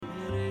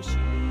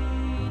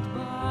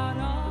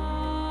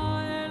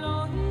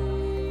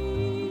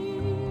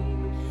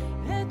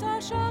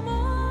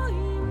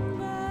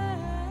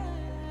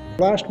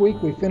Last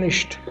week we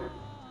finished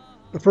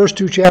the first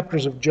two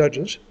chapters of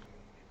Judges.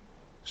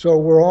 So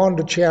we're on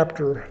to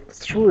chapter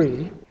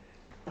 3.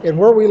 And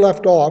where we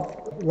left off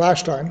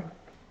last time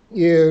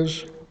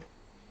is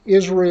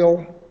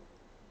Israel,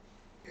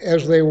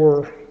 as they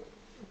were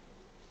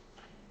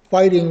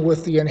fighting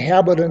with the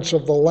inhabitants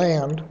of the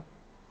land,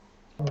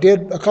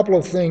 did a couple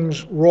of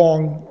things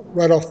wrong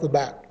right off the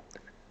bat.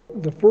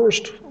 The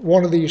first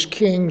one of these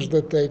kings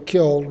that they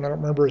killed, and I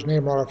don't remember his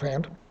name right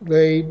offhand,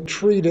 they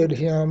treated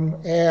him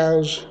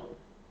as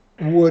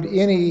would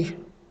any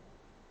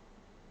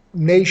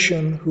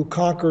nation who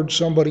conquered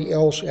somebody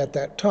else at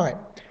that time.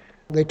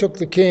 They took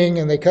the king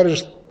and they cut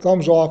his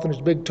thumbs off and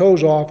his big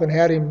toes off and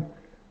had him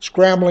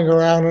scrambling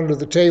around under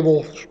the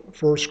table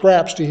for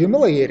scraps to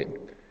humiliate him.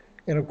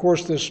 And of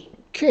course this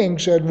king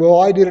said, well,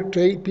 I did it to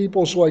 8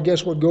 people, so I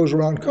guess what goes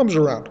around comes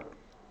around.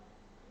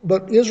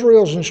 But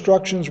Israel's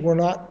instructions were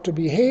not to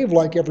behave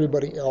like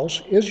everybody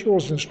else.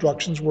 Israel's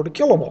instructions were to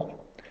kill them all.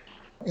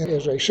 And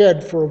as I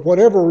said, for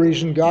whatever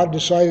reason, God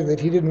decided that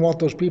he didn't want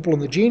those people in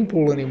the gene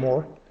pool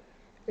anymore.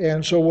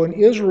 And so when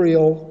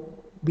Israel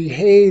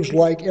behaves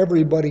like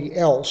everybody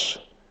else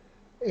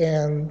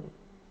and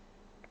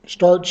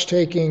starts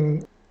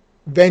taking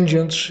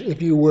vengeance,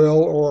 if you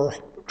will, or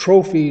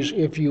trophies,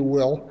 if you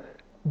will,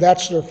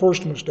 that's their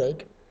first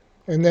mistake.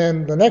 And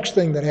then the next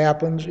thing that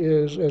happens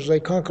is, as they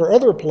conquer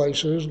other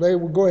places, they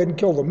would go ahead and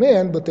kill the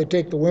men, but they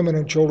take the women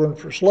and children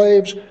for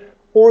slaves,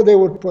 or they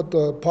would put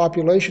the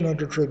population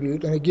under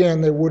tribute, and again,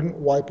 they wouldn't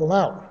wipe them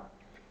out.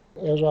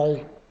 As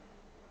I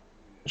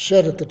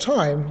said at the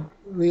time,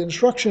 the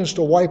instructions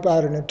to wipe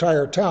out an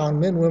entire town,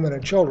 men, women,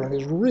 and children,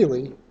 is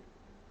really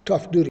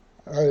tough duty.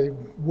 I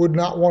would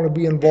not want to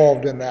be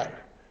involved in that.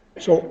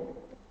 So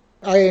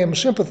I am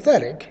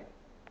sympathetic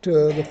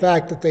to the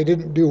fact that they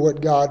didn't do what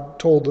God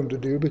told them to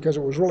do because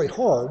it was really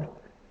hard.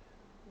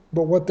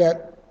 But what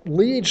that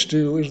leads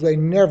to is they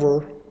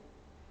never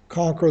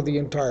conquer the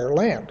entire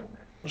land.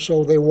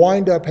 So they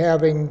wind up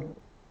having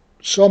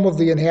some of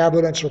the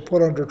inhabitants are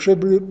put under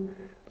tribute.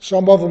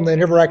 Some of them they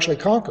never actually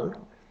conquered.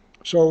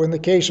 So in the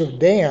case of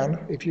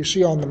Dan, if you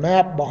see on the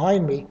map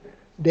behind me,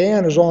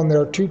 Dan is on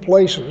there 2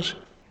 places.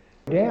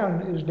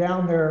 Dan is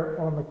down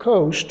there on the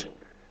coast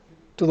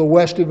to the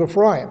west of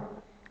Ephraim.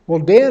 Well,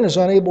 Dan is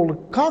unable to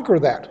conquer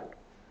that.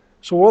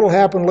 So what will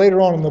happen later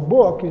on in the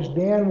book is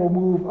Dan will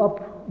move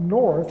up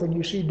north, and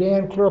you see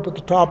Dan clear up at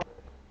the top,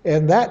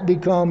 and that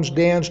becomes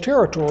Dan's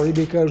territory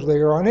because they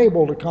are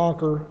unable to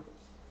conquer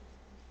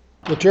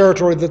the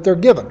territory that they're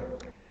given.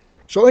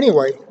 So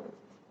anyway,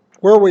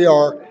 where we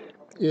are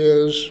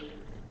is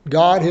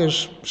God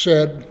has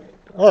said,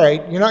 all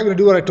right, you're not going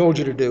to do what I told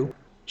you to do,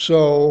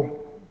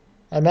 so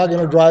I'm not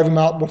going to drive them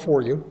out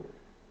before you,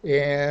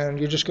 and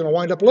you're just going to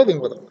wind up living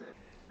with them.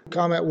 The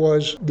comment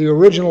was the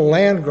original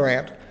land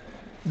grant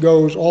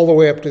goes all the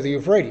way up to the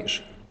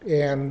Euphrates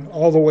and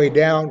all the way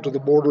down to the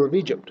border of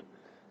Egypt.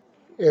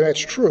 And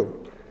that's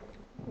true.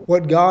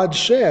 What God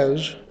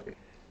says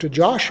to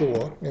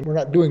Joshua, and we're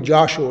not doing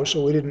Joshua,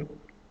 so we didn't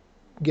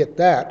get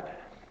that,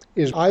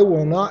 is I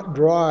will not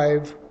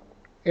drive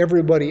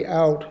everybody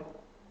out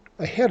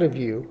ahead of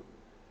you.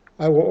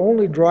 I will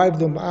only drive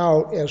them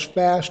out as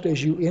fast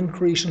as you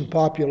increase in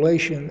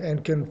population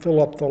and can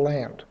fill up the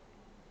land.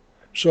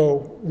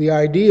 So the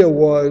idea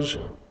was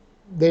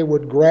they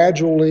would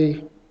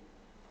gradually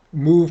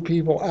move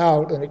people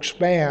out and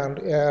expand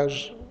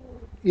as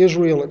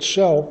Israel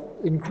itself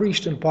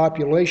increased in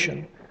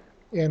population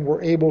and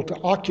were able to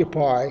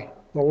occupy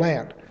the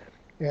land.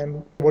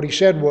 And what he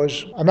said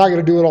was, I'm not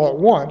going to do it all at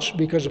once,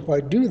 because if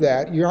I do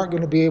that, you aren't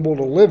going to be able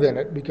to live in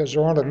it because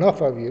there aren't enough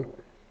of you.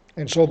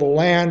 And so the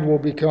land will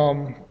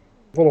become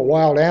full of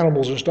wild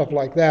animals and stuff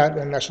like that,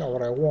 and that's not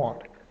what I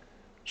want.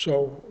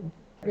 So,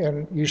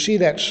 and you see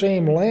that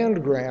same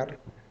land grant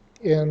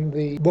in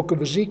the book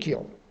of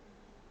Ezekiel,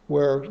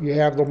 where you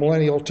have the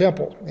millennial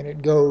temple, and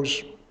it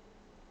goes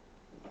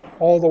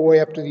all the way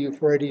up to the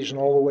Euphrates and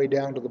all the way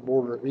down to the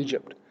border of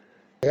Egypt.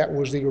 That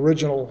was the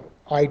original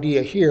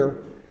idea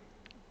here,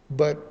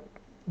 but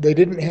they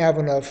didn't have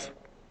enough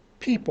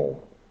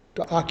people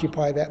to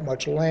occupy that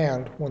much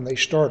land when they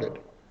started.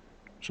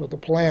 So the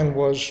plan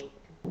was,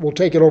 we'll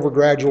take it over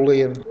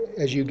gradually and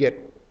as you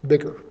get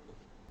bigger.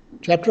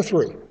 Chapter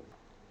 3.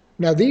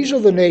 Now these are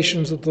the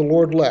nations that the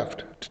Lord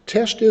left to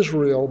test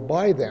Israel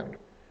by them.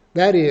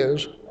 That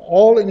is,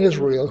 all in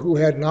Israel who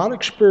had not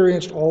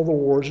experienced all the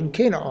wars in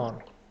Canaan.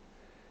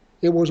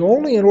 It was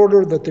only in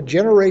order that the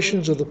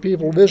generations of the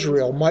people of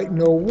Israel might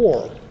know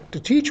war, to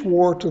teach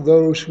war to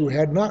those who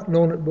had not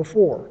known it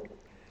before.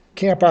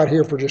 Camp out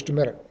here for just a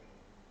minute.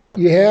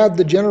 You had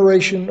the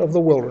generation of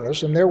the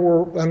wilderness, and there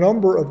were a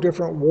number of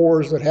different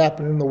wars that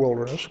happened in the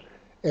wilderness,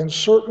 and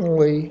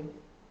certainly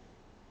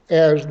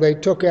as they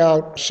took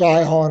out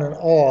Sihon and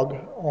Og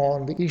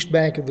on the east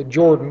bank of the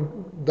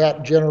Jordan,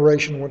 that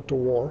generation went to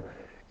war.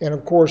 And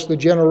of course, the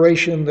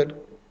generation that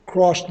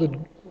crossed the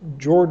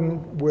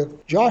Jordan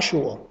with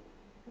Joshua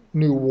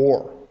knew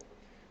war.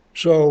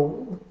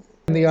 So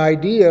the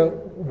idea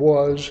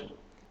was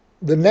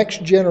The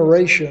next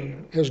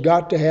generation has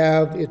got to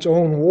have its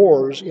own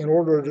wars in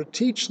order to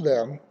teach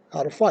them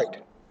how to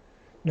fight.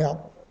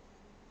 Now,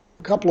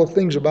 a couple of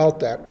things about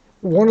that.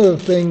 One of the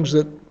things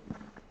that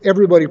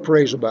everybody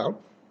prays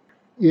about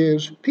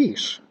is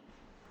peace.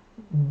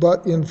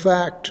 But in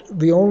fact,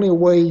 the only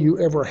way you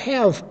ever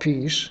have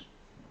peace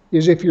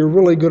is if you're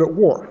really good at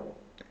war.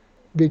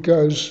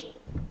 Because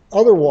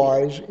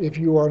otherwise, if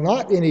you are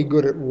not any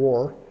good at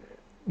war,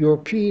 your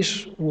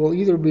peace will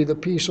either be the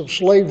peace of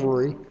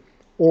slavery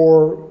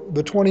or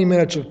the 20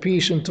 minutes of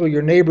peace until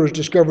your neighbors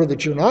discover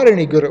that you're not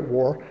any good at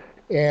war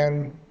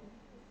and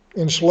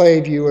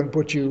enslave you and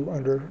put you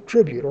under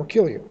tribute or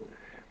kill you.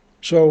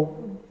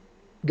 So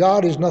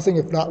God is nothing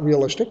if not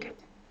realistic.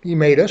 He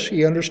made us,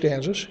 he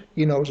understands us,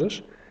 he knows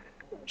us.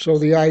 So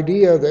the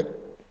idea that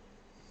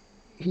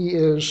he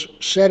is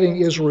setting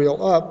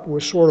Israel up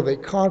with sort of a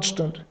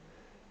constant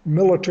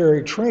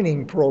military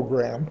training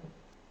program,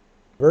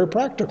 very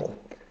practical.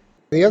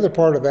 The other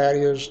part of that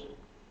is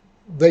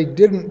they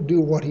didn't do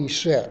what he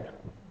said.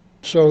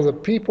 So the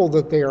people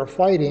that they are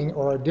fighting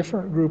are a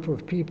different group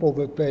of people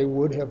that they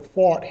would have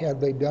fought had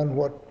they done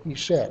what he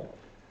said.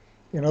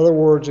 In other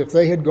words, if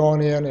they had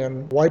gone in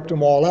and wiped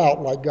them all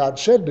out like God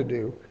said to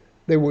do,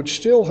 they would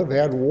still have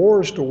had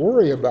wars to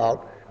worry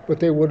about, but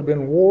they would have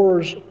been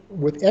wars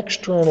with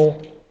external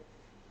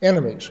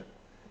enemies,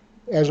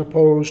 as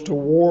opposed to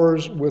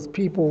wars with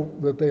people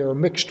that they are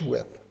mixed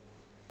with,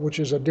 which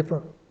is a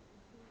different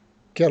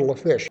kettle of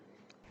fish.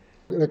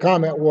 The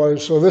comment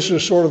was, so this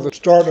is sort of the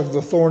start of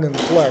the thorn in the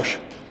flesh.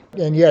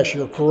 And yes,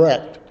 you're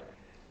correct.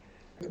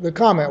 The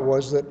comment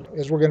was that,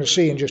 as we're going to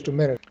see in just a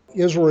minute,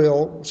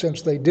 Israel,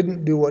 since they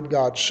didn't do what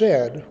God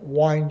said,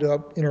 wind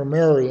up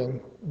intermarrying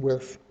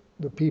with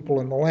the people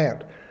in the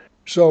land.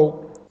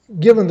 So,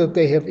 given that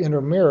they have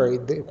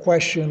intermarried, the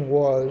question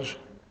was,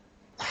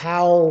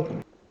 how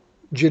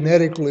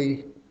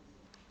genetically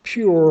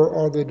pure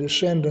are the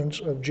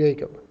descendants of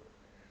Jacob?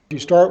 You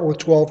start with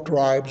 12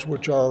 tribes,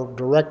 which are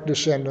direct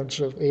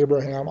descendants of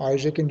Abraham,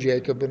 Isaac, and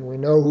Jacob, and we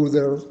know who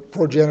their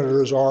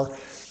progenitors are.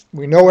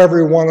 We know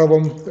every one of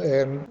them,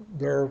 and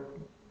they're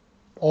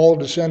all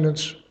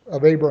descendants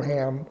of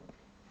Abraham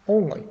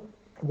only.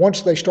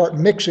 Once they start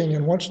mixing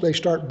and once they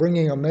start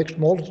bringing a mixed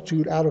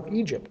multitude out of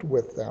Egypt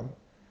with them,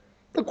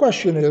 the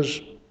question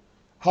is,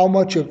 how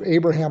much of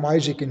Abraham,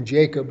 Isaac, and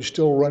Jacob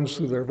still runs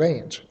through their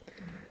veins?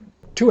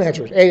 Two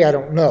answers. A, I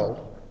don't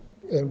know.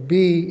 And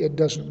B, it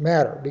doesn't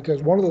matter,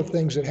 because one of the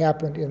things that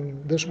happened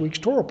in this week's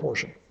Torah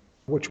portion,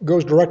 which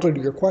goes directly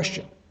to your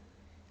question,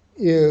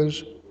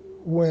 is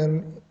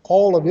when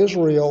all of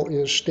Israel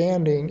is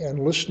standing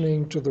and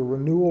listening to the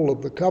renewal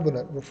of the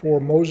covenant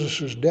before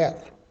Moses'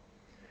 death,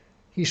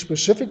 he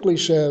specifically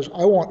says,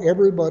 I want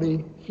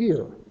everybody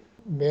here,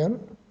 men,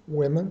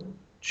 women,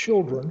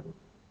 children,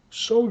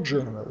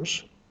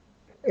 sojourners,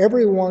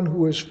 everyone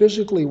who is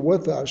physically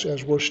with us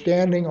as we're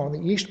standing on the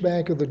east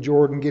bank of the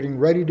Jordan getting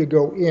ready to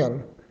go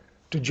in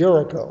to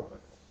Jericho.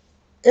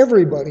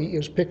 Everybody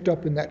is picked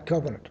up in that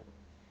covenant.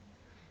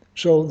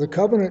 So the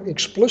covenant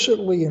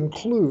explicitly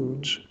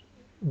includes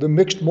the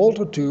mixed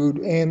multitude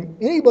and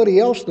anybody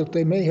else that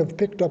they may have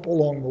picked up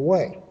along the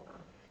way.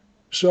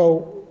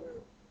 So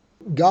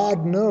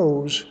God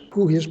knows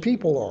who his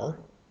people are,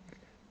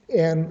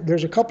 and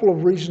there's a couple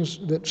of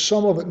reasons that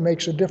some of it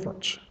makes a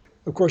difference.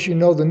 Of course, you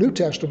know the New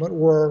Testament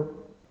where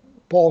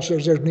Paul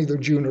says there's neither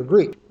Jew nor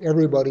Greek.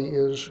 Everybody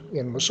is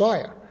in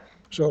Messiah.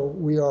 So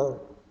we are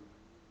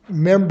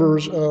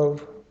members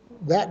of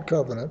that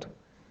covenant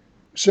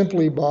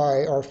simply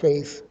by our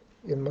faith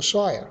in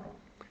Messiah.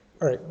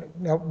 All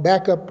right, now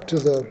back up to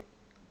the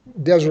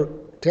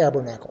desert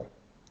tabernacle.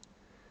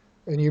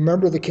 And you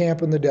remember the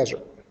camp in the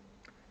desert,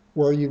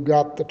 where you've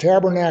got the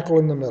tabernacle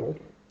in the middle,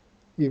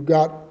 you've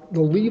got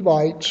the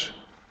Levites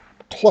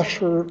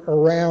clustered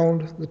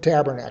around the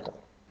tabernacle.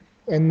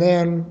 And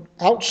then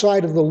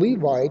outside of the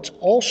Levites,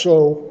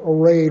 also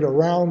arrayed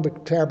around the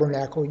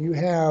tabernacle, you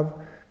have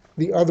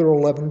the other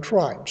 11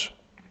 tribes.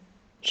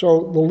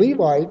 So the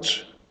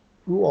Levites,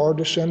 who are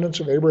descendants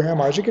of Abraham,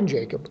 Isaac, and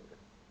Jacob,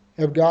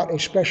 have got a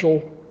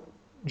special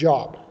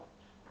job.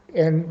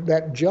 And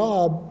that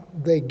job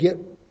they get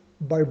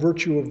by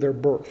virtue of their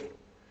birth.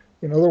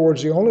 In other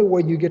words, the only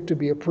way you get to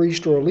be a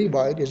priest or a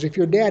Levite is if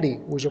your daddy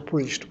was a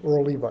priest or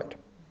a Levite.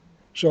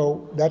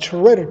 So that's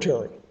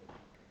hereditary.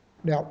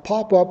 Now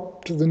pop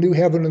up to the new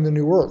heaven and the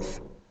new earth.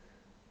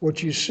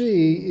 What you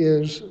see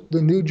is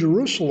the new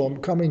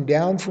Jerusalem coming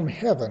down from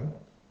heaven,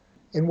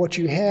 and what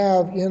you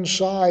have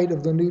inside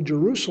of the new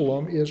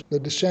Jerusalem is the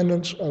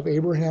descendants of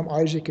Abraham,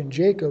 Isaac, and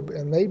Jacob,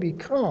 and they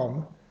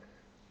become,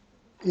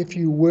 if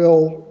you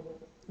will,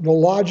 the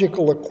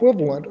logical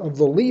equivalent of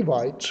the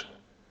Levites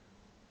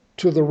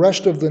to the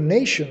rest of the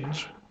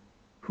nations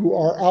who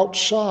are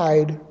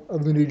outside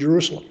of the New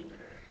Jerusalem.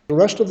 The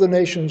rest of the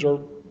nations are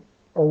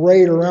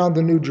arrayed around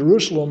the New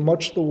Jerusalem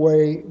much the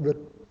way the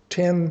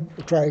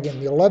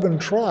 11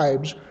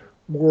 tribes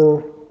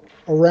were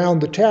around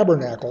the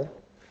tabernacle.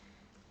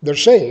 They're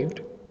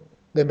saved.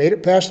 They made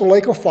it past the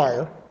lake of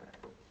fire.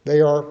 They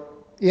are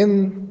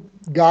in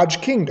God's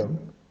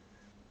kingdom.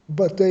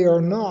 but they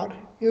are not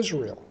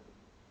Israel.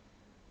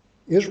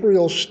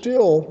 Israel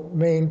still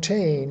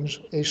maintains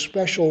a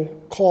special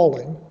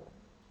calling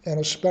and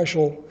a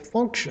special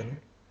function.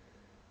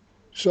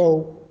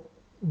 So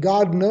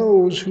God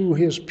knows who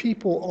his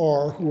people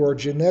are who are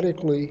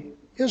genetically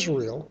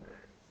Israel,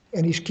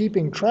 and he's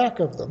keeping track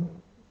of them.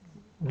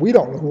 We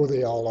don't know who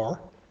they all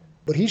are,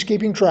 but he's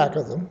keeping track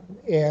of them.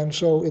 And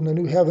so in the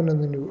new heaven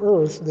and the new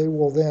earth, they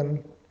will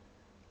then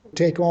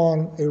take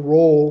on a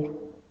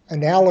role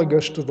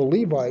analogous to the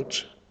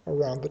Levites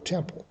around the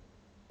temple.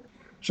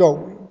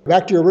 So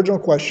back to your original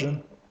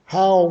question,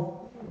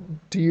 how,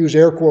 to use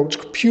air quotes,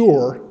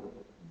 pure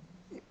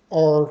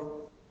are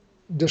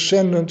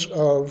descendants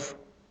of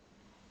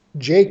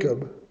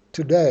Jacob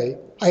today?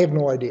 I have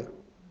no idea.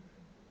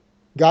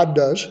 God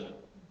does,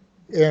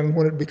 and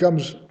when it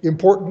becomes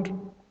important,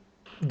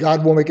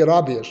 God will make it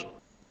obvious.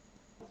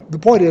 The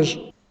point is,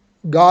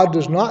 God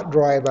does not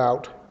drive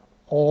out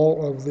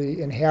all of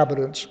the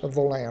inhabitants of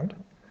the land.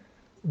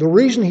 The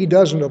reason he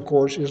doesn't, of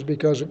course, is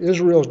because of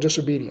Israel's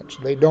disobedience.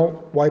 They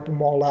don't wipe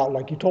them all out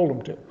like he told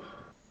them to.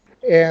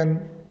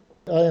 And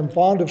I am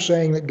fond of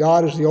saying that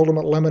God is the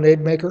ultimate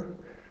lemonade maker.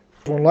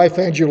 When life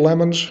hands you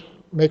lemons,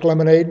 make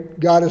lemonade.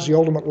 God is the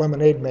ultimate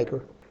lemonade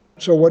maker.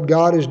 So what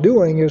God is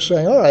doing is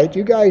saying, all right,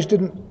 you guys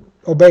didn't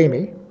obey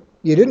me.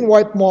 You didn't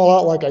wipe them all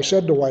out like I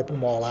said to wipe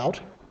them all out.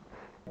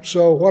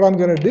 So what I'm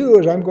going to do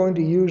is I'm going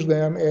to use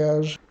them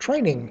as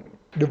training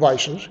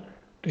devices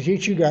to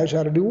teach you guys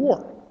how to do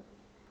war.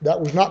 That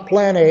was not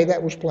plan A,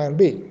 that was plan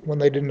B when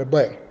they didn't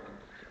obey.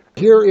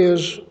 Here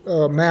is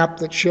a map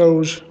that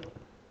shows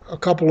a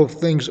couple of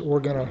things that we're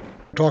going to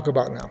talk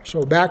about now.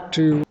 So back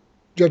to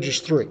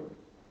Judges 3.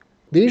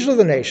 These are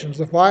the nations,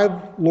 the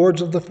 5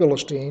 lords of the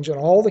Philistines, and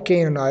all the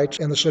Canaanites,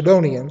 and the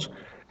Sidonians,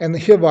 and the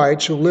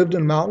Hivites who lived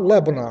in Mount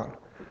Lebanon,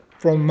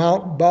 from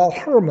Mount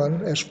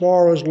Baal-Hermon as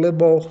far as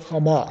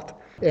Lebo-Hamath.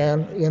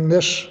 And in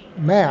this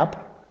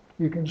map,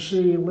 you can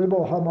see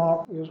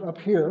Lebo-Hamath is up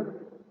here,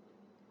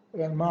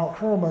 and Mount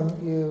Hermon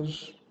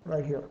is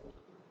right here.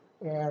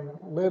 And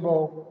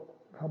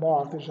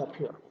Lebo-Hamath is up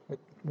here. I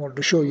wanted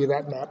to show you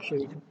that map so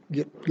you can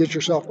get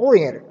yourself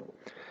oriented.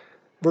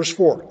 Verse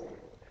 4.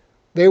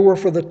 They were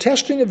for the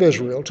testing of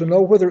Israel, to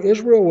know whether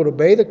Israel would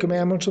obey the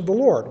commandments of the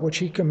Lord, which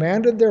he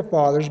commanded their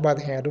fathers by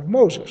the hand of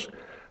Moses.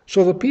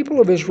 So the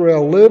people of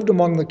Israel lived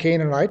among the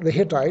Canaanites, the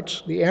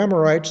Hittites, the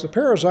Amorites, the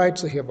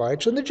Perizzites, the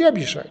Hivites, and the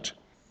Jebusites.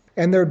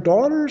 And their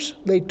daughters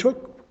they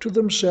took to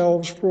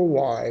themselves for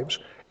wives,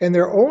 and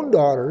their own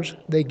daughters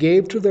they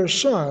gave to their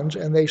sons,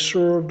 and they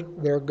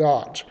served their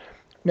gods.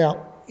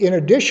 Now, in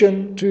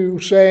addition to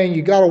saying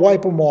you got to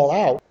wipe them all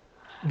out,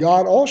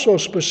 God also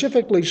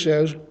specifically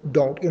says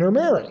don't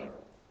intermarry.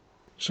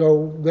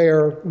 So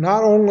they're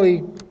not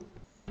only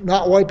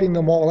not wiping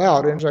them all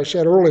out, and as I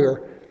said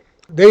earlier,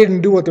 they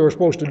didn't do what they were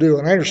supposed to do,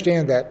 and I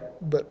understand that,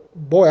 but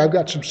boy, I've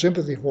got some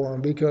sympathy for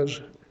them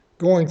because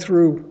going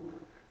through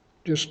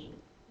just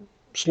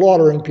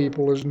slaughtering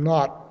people is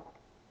not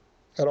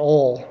at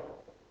all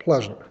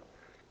pleasant.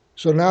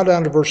 So now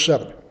down to verse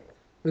 7.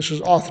 This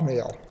is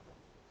Othniel.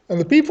 And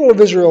the people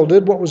of Israel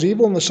did what was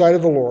evil in the sight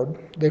of the Lord.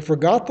 They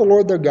forgot the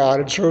Lord their God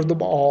and served the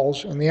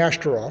Baals and the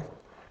Ashtaroth.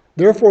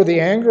 Therefore the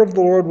anger of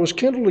the Lord was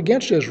kindled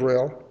against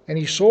Israel, and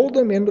he sold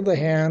them into the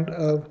hand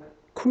of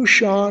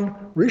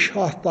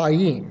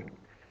Cushan-Rishathaim.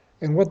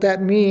 And what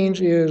that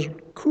means is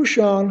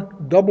Cushan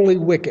doubly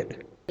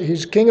wicked.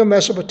 He's king of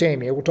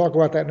Mesopotamia. We'll talk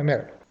about that in a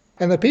minute.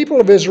 And the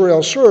people of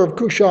Israel served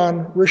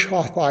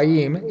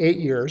Cushan-Rishathaim 8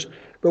 years.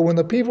 But when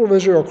the people of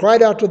Israel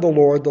cried out to the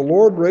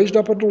Lord raised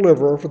up a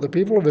deliverer for the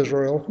people of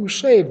Israel who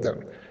saved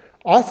them.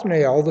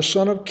 Othniel, the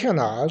son of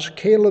Kenaz,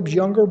 Caleb's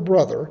younger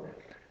brother,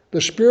 the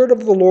Spirit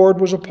of the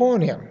Lord was upon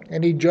him,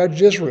 and he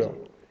judged Israel.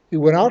 He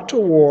went out to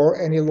war,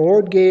 and the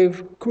Lord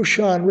gave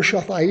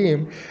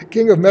Cushan-Rishathaim,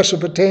 king of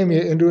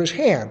Mesopotamia, into his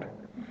hand.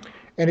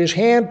 And his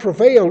hand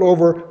prevailed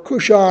over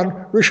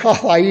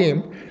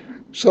Cushan-Rishathaim,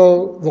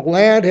 so the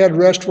land had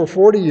rest for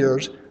 40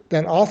 years.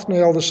 Then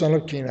Othniel, the son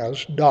of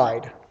Kenaz,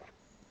 died.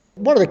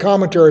 One of the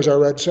commentaries I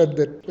read said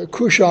that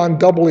Cushan,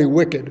 doubly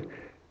wicked,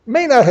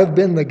 may not have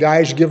been the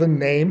guy's given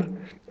name.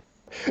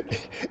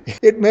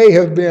 It may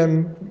have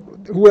been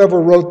whoever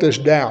wrote this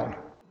down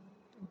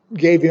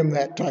gave him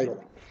that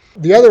title.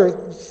 The other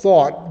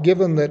thought,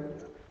 given that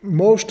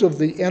most of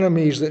the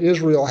enemies that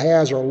Israel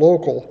has are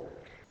local,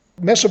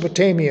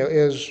 Mesopotamia,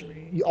 as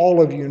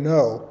all of you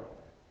know,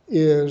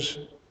 is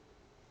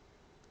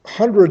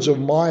hundreds of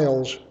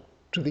miles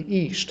to the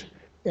east.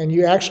 And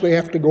you actually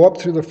have to go up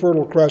through the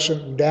Fertile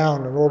Crescent and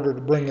down in order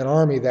to bring an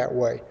army that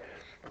way.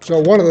 So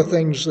one of the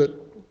things that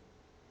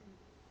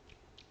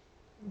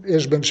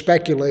has been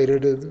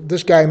speculated is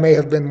this guy may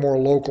have been more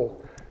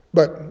local.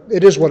 But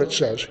it is what it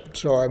says,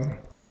 so I'm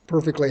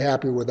perfectly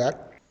happy with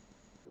that.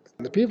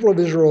 The people of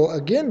Israel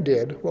again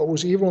did what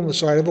was evil in the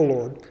sight of the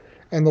Lord,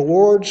 and the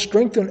Lord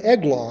strengthened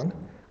Eglon,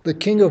 the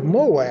king of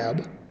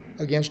Moab,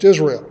 against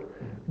Israel,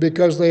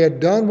 because they had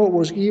done what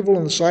was evil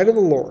in the sight of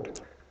the Lord.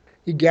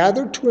 He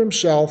gathered to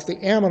himself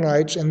the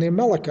Ammonites and the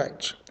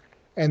Amalekites,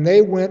 and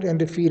they went and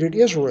defeated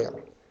Israel.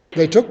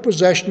 They took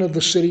possession of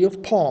the city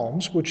of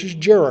palms, which is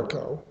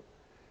Jericho,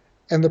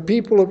 and the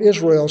people of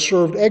Israel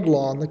served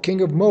Eglon, the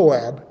king of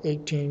Moab,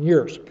 18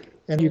 years.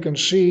 And you can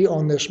see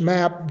on this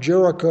map,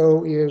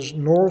 Jericho is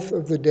north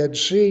of the Dead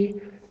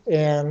Sea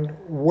and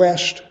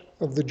west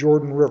of the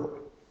Jordan River.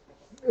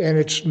 And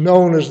it's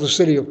known as the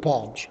city of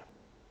palms.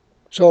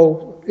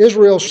 So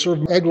Israel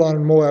served Eglon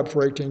and Moab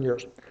for 18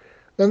 years.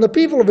 Then the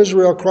people of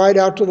Israel cried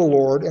out to the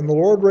Lord, and the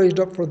Lord raised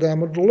up for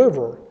them a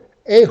deliverer,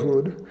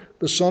 Ehud,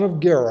 the son of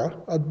Gera,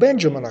 a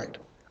Benjaminite,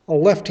 a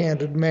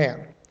left-handed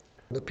man.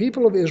 The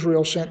people of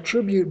Israel sent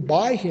tribute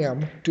by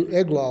him to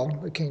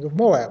Eglon, the king of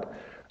Moab.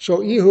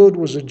 So Ehud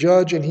was a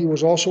judge, and he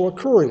was also a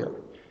courier.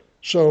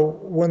 So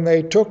when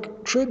they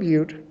took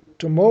tribute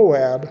to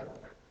Moab,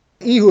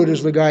 Ehud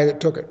is the guy that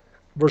took it.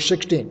 Verse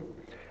 16.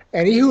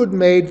 And Ehud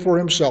made for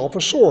himself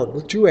a sword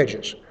with two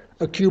edges,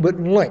 a cubit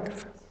in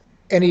length.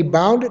 And he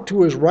bound it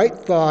to his right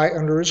thigh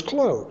under his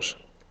clothes.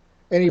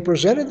 And he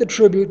presented the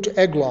tribute to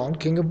Eglon,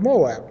 king of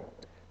Moab.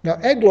 Now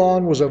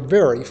Eglon was a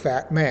very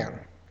fat man.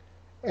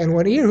 And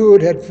when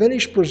Ehud had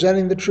finished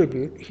presenting the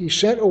tribute, he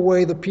sent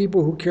away the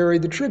people who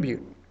carried the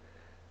tribute.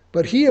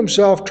 But he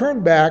himself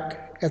turned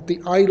back at the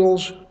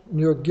idols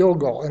near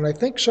Gilgal. And I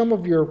think some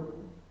of your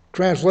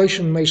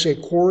translation may say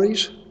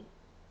quarries.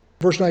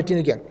 Verse 19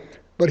 again.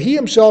 But he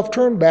himself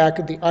turned back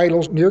at the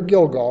idols near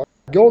Gilgal.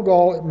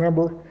 Gilgal,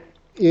 remember,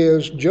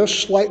 is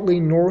just slightly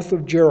north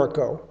of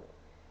Jericho.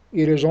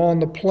 It is on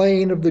the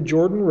plain of the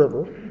Jordan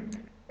River.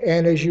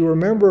 And as you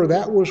remember,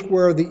 that was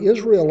where the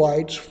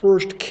Israelites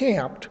first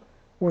camped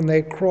when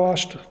they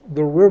crossed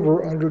the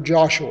river under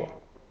Joshua.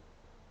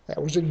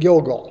 That was at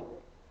Gilgal.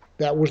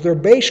 That was their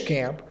base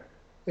camp.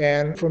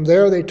 And from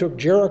there they took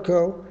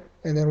Jericho.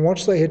 And then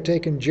once they had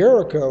taken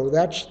Jericho,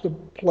 that's the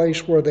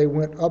place where they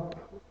went up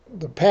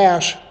the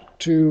pass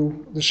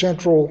to the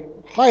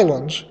central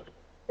highlands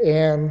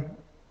and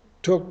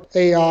took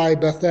Ai,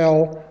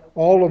 Bethel,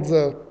 all of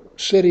the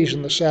cities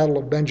in the saddle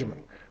of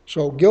Benjamin.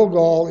 So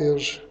Gilgal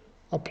is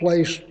a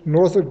place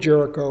north of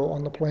Jericho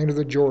on the plain of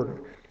the Jordan,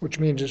 which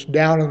means it's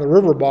down in the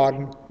river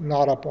bottom,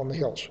 not up on the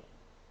hills.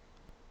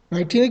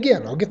 19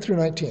 again, I'll get through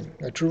 19,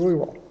 I truly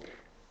will.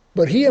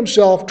 But he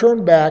himself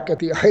turned back at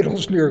the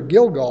idols near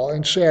Gilgal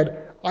and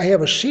said, I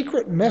have a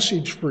secret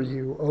message for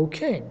you, O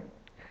king.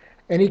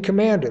 And he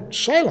commanded,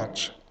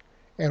 silence.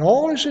 And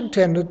all his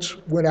attendants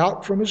went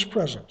out from his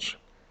presence.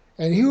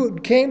 And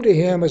Ehud came to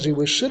him as he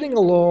was sitting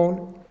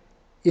alone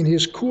in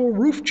his cool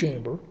roof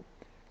chamber.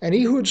 And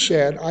Ehud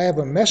said, I have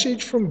a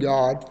message from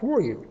God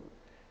for you.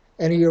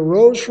 And he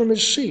arose from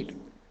his seat.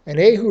 And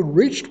Ehud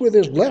reached with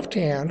his left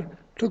hand,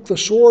 took the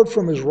sword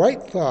from his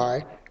right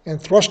thigh,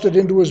 and thrust it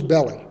into his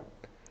belly.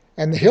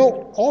 And the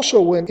hilt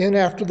also went in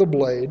after the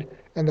blade,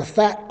 and the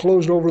fat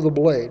closed over the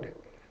blade.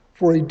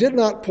 For he did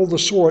not pull the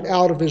sword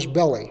out of his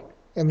belly,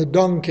 and the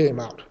dung came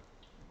out.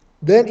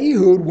 Then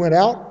Ehud went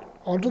out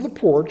onto the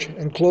porch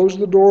and closed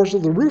the doors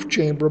of the roof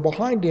chamber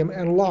behind him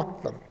and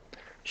locked them.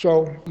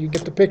 So you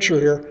get the picture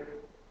here.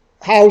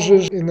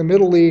 Houses in the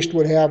Middle East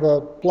would have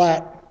a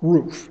flat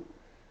roof,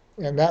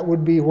 and that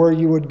would be where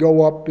you would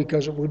go up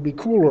because it would be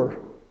cooler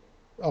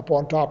up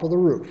on top of the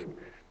roof.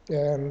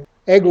 And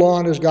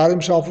Eglon has got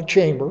himself a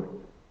chamber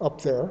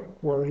up there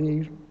where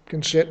he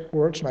can sit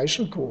where it's nice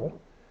and cool.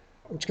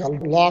 It's got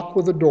a lock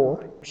with a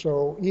door,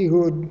 so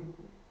Ehud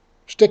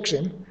sticks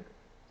him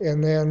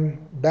and then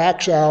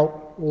backs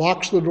out,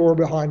 locks the door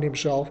behind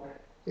himself,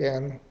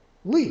 and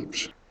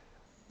leaves.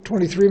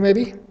 23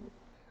 maybe?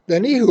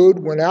 Then Ehud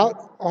went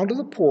out onto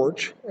the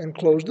porch and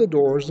closed the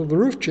doors of the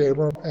roof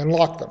chamber and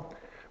locked them.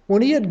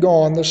 When he had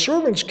gone, the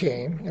servants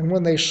came, and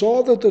when they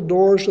saw that the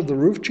doors of the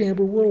roof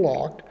chamber were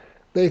locked,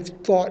 they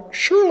thought,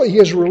 surely he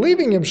is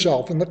relieving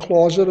himself in the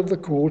closet of the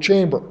cool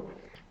chamber.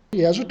 He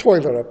has a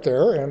toilet up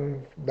there,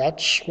 and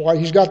that's why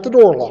he's got the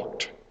door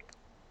locked.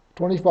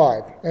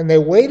 25. And they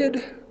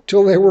waited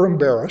till they were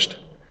embarrassed,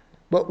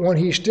 but when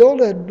he still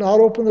had not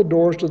opened the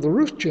doors to the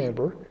roof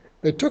chamber,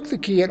 they took the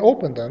key and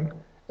opened them,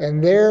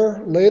 and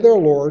there lay their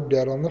lord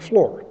dead on the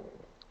floor.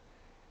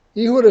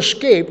 Ehud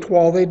escaped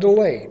while they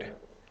delayed,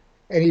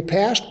 and he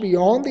passed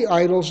beyond the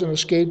idols and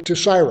escaped to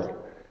Sirah.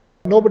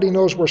 Nobody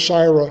knows where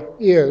Sirah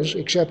is,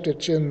 except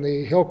it's in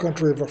the hill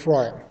country of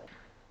Ephraim.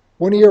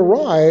 When he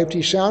arrived,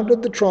 he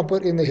sounded the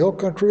trumpet in the hill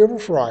country of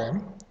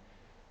Ephraim.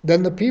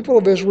 Then the people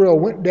of Israel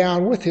went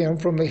down with him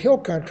from the hill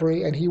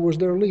country, and he was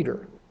their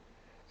leader.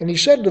 And he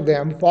said to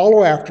them,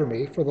 follow after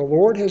me, for the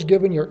Lord has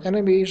given your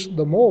enemies,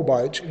 the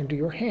Moabites, into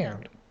your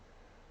hand.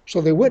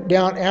 So they went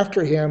down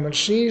after him and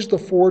seized the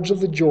fords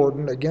of the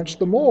Jordan against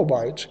the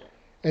Moabites,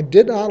 and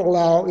did not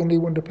allow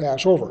anyone to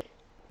pass over.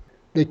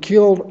 They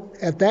killed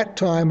at that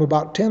time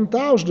about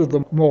 10,000 of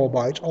the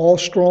Moabites, all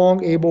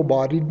strong,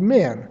 able-bodied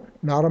men.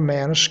 Not a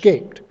man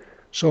escaped.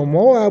 So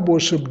Moab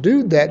was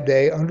subdued that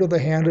day under the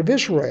hand of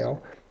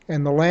Israel,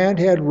 and the land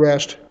had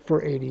rest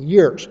for 80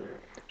 years.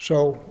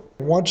 So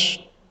once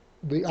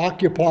the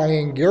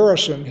occupying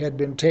garrison had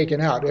been taken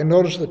out, and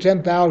notice the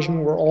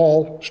 10,000 were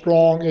all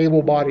strong,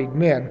 able-bodied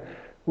men,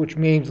 which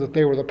means that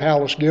they were the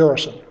palace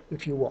garrison,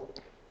 if you will.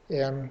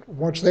 And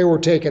once they were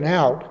taken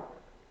out,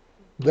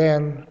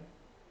 then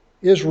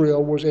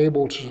Israel was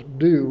able to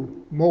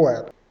subdue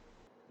Moab.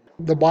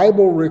 The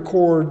Bible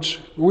records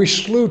we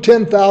slew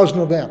 10,000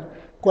 of them.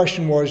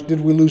 Question was, did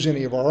we lose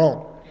any of our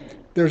own?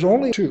 There's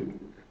only two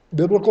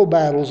biblical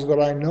battles that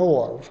I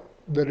know of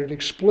that it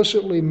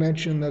explicitly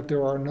mentioned that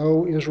there are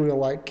no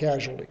Israelite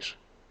casualties.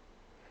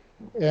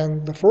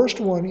 And the first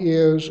one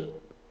is,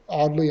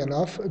 oddly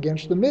enough,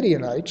 against the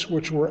Midianites,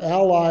 which were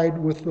allied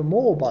with the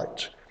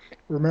Moabites.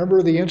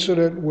 Remember the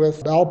incident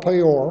with Baal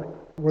Peor,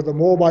 where the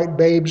Moabite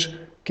babes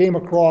came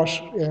across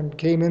and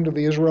came into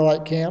the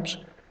Israelite camps?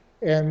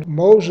 And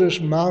Moses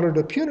mounted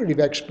a punitive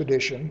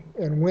expedition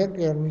and went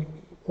and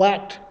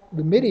whacked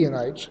the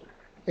Midianites.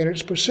 And it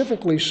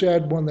specifically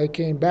said when they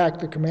came back,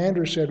 the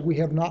commander said, "We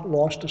have not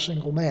lost a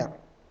single man."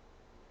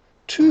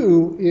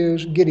 Two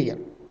is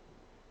Gideon,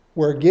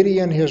 where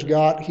Gideon has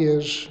got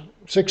his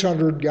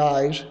 600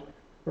 guys,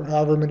 or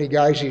however many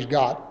guys he's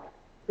got.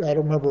 I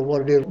don't remember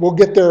what it is. We'll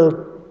get there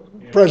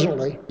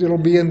presently. It'll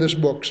be in this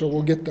book, so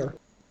we'll get there.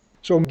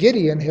 So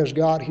Gideon has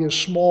got his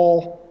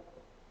small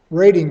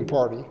raiding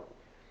party.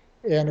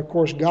 And of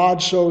course, God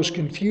sows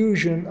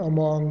confusion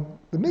among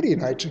the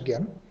Midianites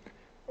again,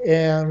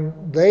 and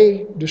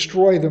they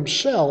destroy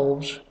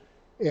themselves,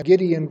 and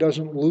Gideon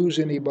doesn't lose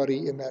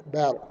anybody in that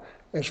battle.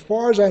 As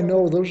far as I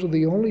know, those are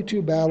the only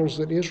two battles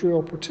that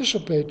Israel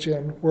participates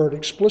in where it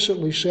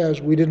explicitly says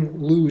we didn't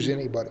lose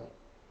anybody.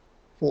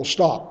 Full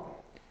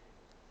stop.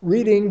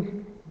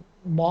 Reading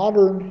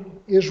modern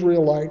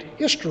Israelite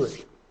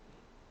history,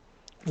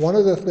 one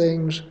of the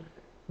things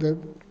that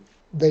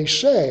they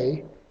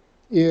say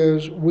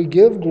is we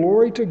give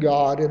glory to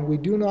God and we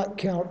do not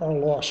count our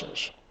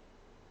losses.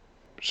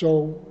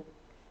 So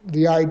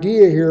the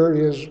idea here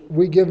is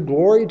we give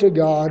glory to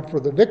God for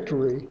the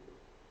victory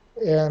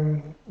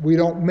and we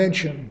don't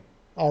mention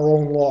our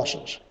own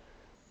losses.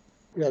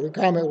 Yeah, the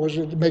comment was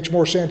it makes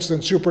more sense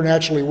than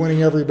supernaturally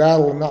winning every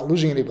battle and not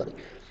losing anybody.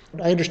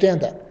 I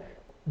understand that.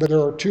 But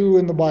there are two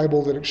in the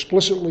Bible that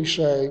explicitly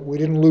say we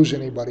didn't lose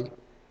anybody.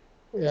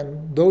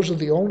 And those are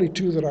the only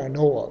two that I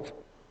know of.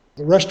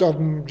 The rest of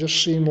them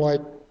just seem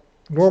like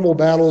normal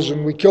battles,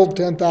 and we killed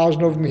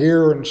 10,000 of them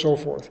here and so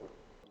forth.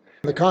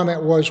 The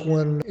comment was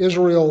when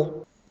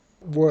Israel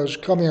was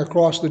coming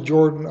across the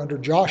Jordan under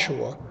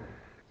Joshua,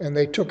 and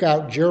they took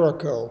out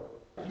Jericho.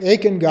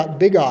 Achan got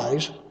big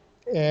eyes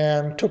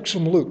and took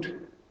some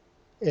loot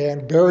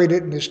and buried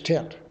it in his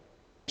tent.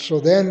 So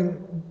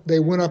then they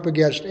went up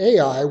against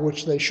Ai,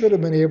 which they should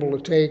have been able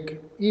to take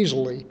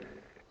easily,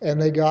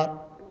 and they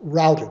got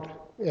routed.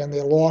 And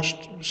they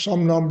lost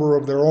some number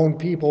of their own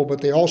people,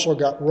 but they also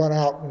got run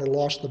out and they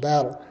lost the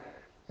battle.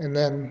 And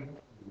then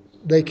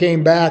they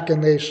came back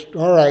and they said,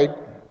 all right,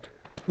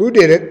 who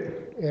did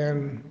it?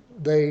 And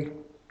they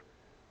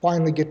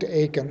finally get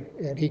to Achan,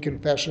 and he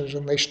confesses,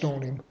 and they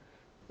stone him.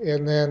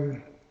 And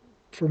then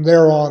from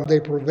there on,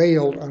 they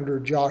prevailed under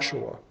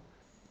Joshua.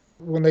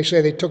 When they say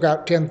they took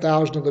out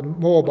 10,000 of the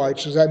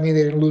Moabites, does that mean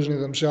they didn't lose any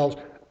themselves?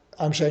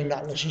 I'm saying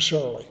not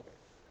necessarily.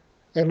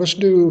 And let's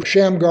do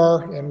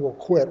Shamgar, and we'll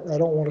quit. I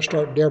don't want to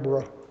start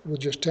Deborah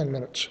with just 10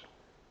 minutes,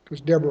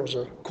 because Deborah's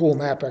a cool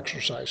map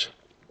exercise.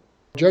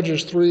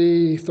 Judges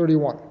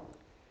 3:31.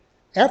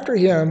 After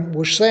him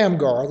was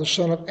Shamgar, the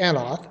son of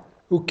Anath,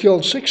 who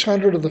killed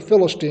 600 of the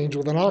Philistines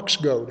with an ox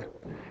goad,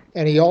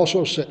 and he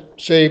also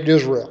saved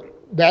Israel.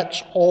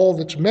 That's all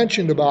that's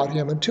mentioned about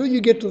him until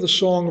you get to the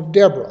Song of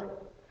Deborah.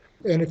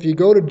 And if you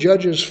go to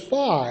Judges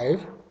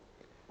 5,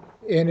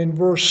 and in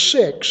verse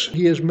 6,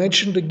 he is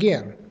mentioned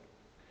again.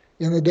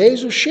 In the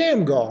days of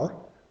Shamgar,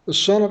 the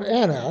son of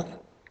Anath,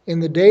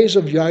 in the days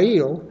of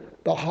Jael,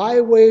 the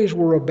highways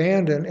were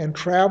abandoned and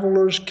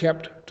travelers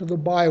kept to the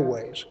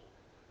byways.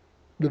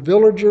 The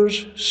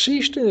villagers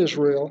ceased in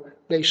Israel.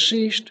 They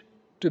ceased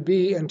to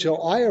be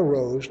until I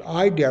arose,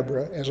 I,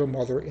 Deborah, as a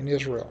mother in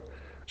Israel.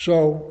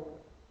 So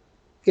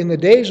in the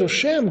days of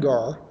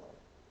Shamgar,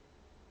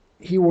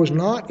 he was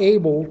not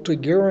able to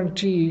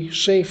guarantee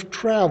safe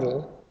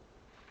travel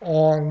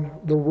on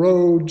the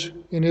roads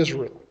in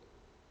Israel.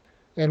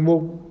 And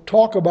we'll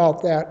talk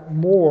about that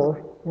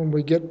more when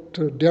we get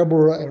to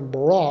Deborah and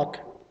Barak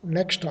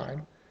next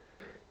time.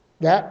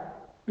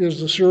 That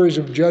is the series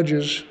of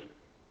judges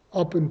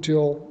up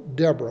until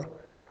Deborah.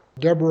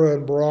 Deborah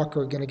and Barak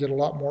are going to get a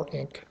lot more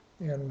ink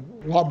and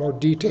a lot more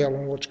detail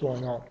on what's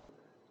going on.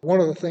 One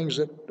of the things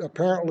that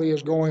apparently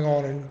is going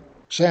on in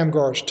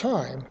Shamgar's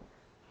time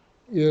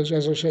is,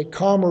 as I say,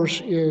 commerce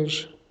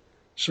is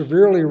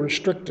severely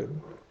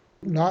restricted.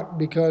 Not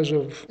because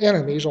of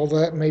enemies, although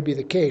that may be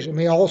the case. It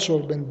may also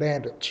have been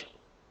bandits.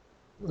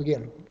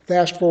 Again,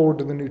 fast forward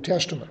to the New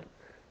Testament.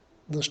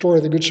 The story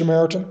of the Good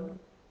Samaritan.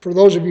 For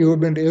those of you who have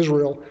been to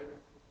Israel,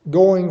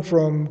 going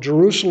from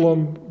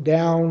Jerusalem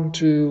down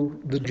to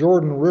the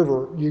Jordan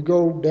River, you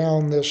go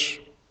down this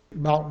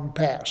mountain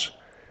pass.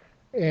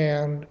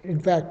 And in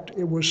fact,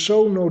 it was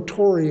so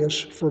notorious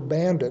for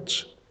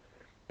bandits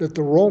that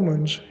the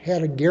Romans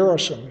had a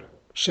garrison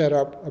set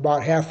up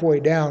about halfway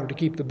down to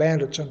keep the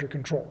bandits under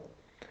control.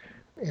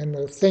 And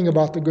the thing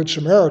about the Good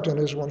Samaritan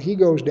is when he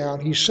goes down,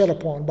 he's set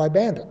upon by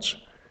bandits.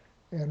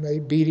 And they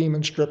beat him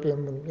and strip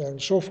him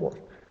and so forth.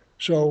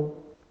 So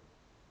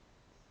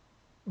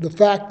The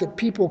fact that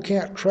people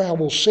can't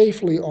travel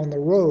safely on the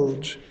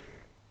roads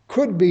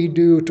could be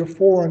due to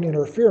foreign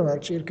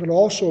interference. It could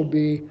also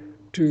be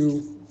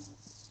to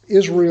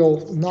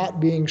Israel not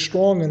being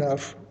strong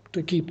enough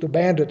to keep the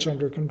bandits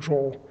under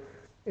control,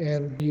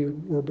 and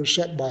you were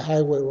beset by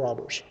highway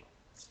robbers.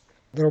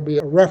 There'll be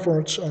a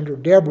reference under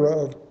Deborah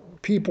of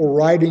people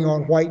riding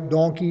on white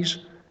donkeys,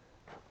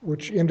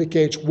 which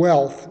indicates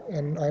wealth,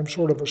 and I'm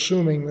sort of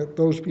assuming that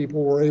those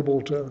people were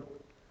able to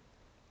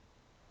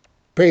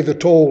pay the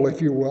toll,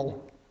 if you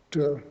will,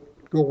 to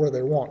go where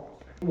they want.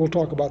 We'll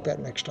talk about that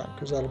next time,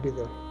 because that'll be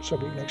the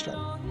subject next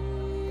time.